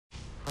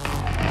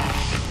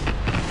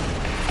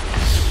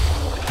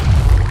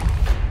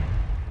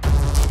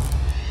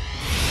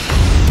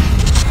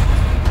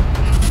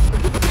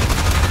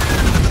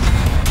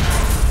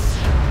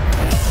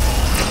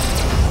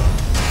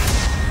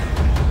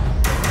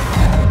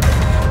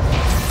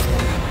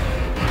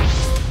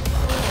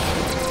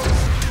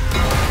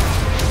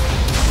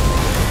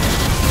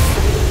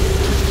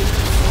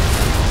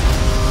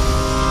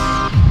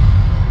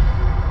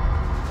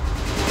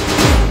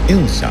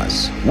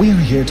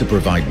here to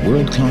provide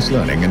world-class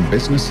learning and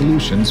business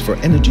solutions for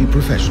energy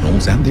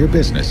professionals and their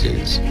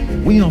businesses.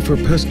 We offer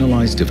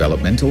personalized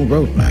developmental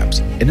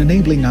roadmaps in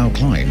enabling our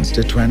clients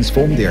to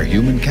transform their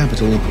human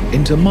capital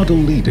into model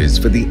leaders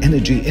for the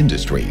energy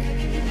industry.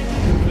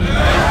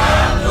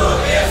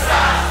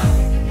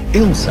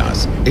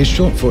 Ilsas is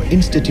short for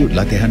Institute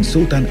Latihan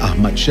Sultan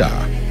Ahmad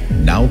Shah,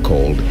 now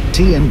called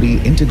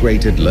TNB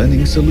Integrated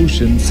Learning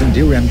Solutions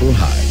Sendirian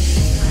Berhad.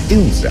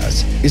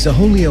 Ilsas is a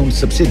wholly owned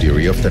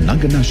subsidiary of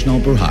Tenaga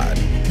Nasional Berhad,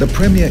 the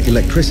premier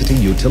electricity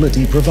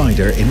utility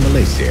provider in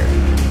Malaysia.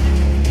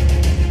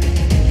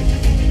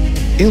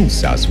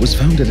 Ilsas was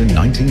founded in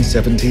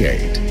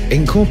 1978,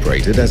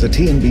 incorporated as a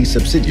TNB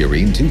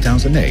subsidiary in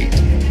 2008,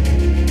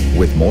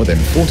 with more than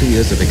 40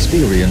 years of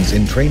experience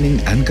in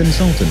training and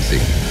consultancy.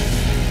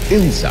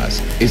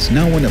 Ilsas is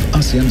now one of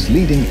ASEAN's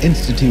leading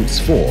institutes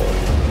for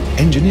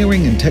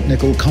engineering and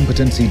technical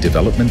competency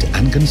development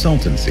and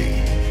consultancy,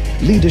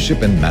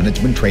 leadership and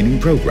management training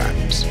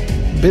programs,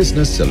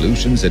 business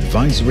solutions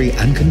advisory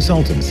and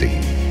consultancy,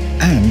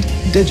 and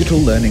digital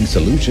learning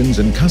solutions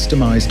and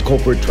customized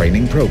corporate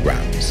training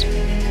programs.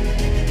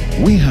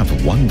 We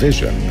have one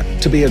vision: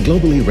 to be a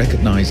globally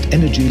recognized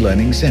energy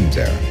learning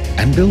center,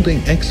 and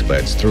building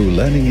experts through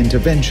learning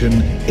intervention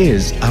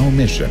is our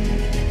mission.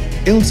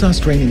 Ilsas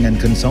Training and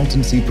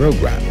Consultancy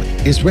Program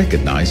is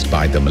recognized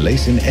by the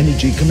Malaysian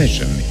Energy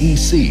Commission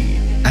 (EC)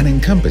 and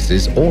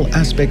encompasses all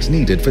aspects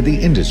needed for the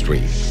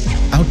industry.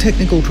 Our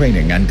technical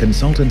training and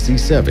consultancy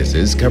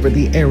services cover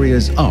the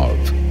areas of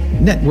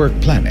network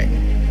planning,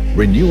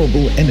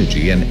 renewable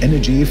energy and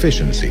energy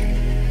efficiency,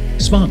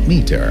 smart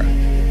meter,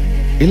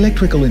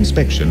 electrical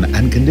inspection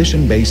and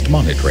condition-based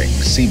monitoring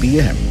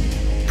 (CBM),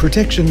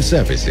 protection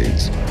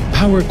services,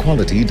 power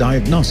quality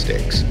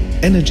diagnostics,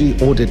 energy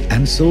audit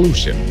and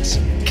solutions,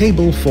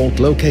 cable fault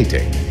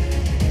locating,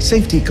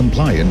 safety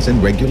compliance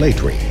and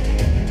regulatory,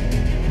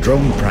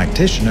 drone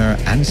practitioner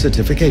and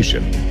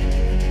certification.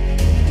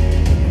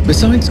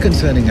 Besides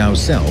concerning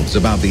ourselves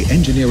about the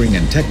engineering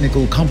and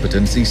technical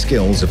competency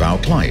skills of our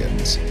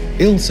clients,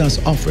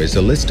 Ilsas offers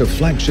a list of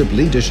flagship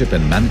leadership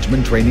and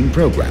management training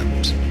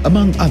programs,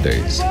 among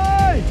others: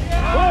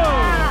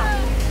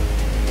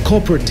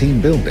 corporate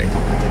team building,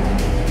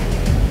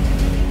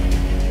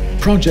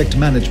 project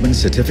management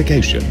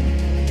certification,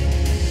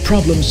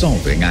 problem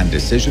solving and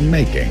decision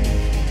making,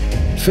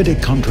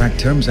 FIDIC contract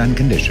terms and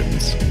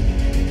conditions,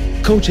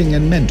 coaching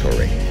and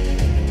mentoring,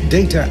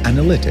 data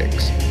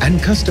analytics,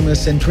 and customer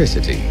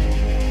centricity.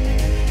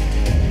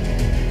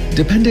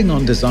 Depending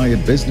on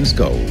desired business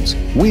goals,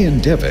 we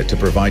endeavor to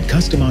provide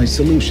customized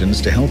solutions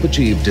to help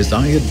achieve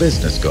desired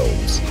business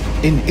goals.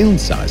 In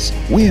Ilsas,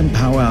 we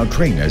empower our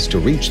trainers to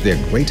reach their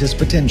greatest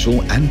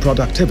potential and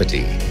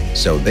productivity,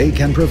 so they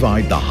can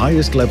provide the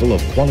highest level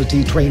of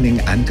quality training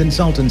and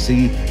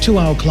consultancy to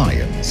our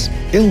clients.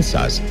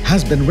 Ilsas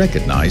has been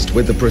recognized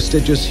with the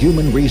prestigious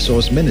Human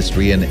Resource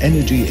Ministry and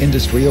Energy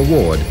Industry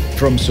Award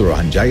from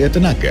Suruhanjaya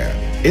Tenaga.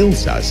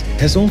 Ilsas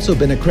has also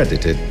been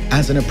accredited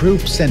as an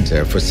approved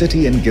centre for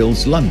City and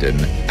Guilds London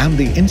and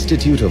the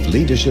Institute of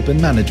Leadership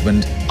and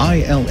Management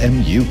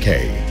ILM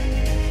UK.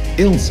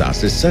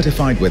 Ilsas is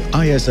certified with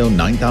ISO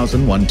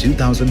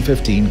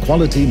 9001-2015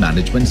 Quality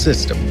Management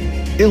System.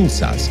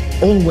 Ilsas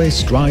always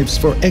strives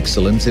for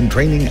excellence in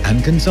training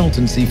and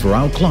consultancy for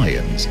our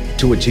clients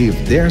to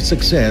achieve their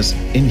success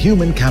in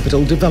human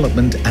capital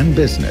development and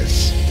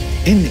business.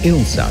 In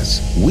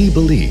Ilsas, we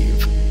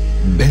believe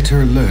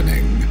better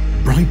learning,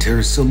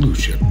 brighter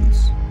solutions.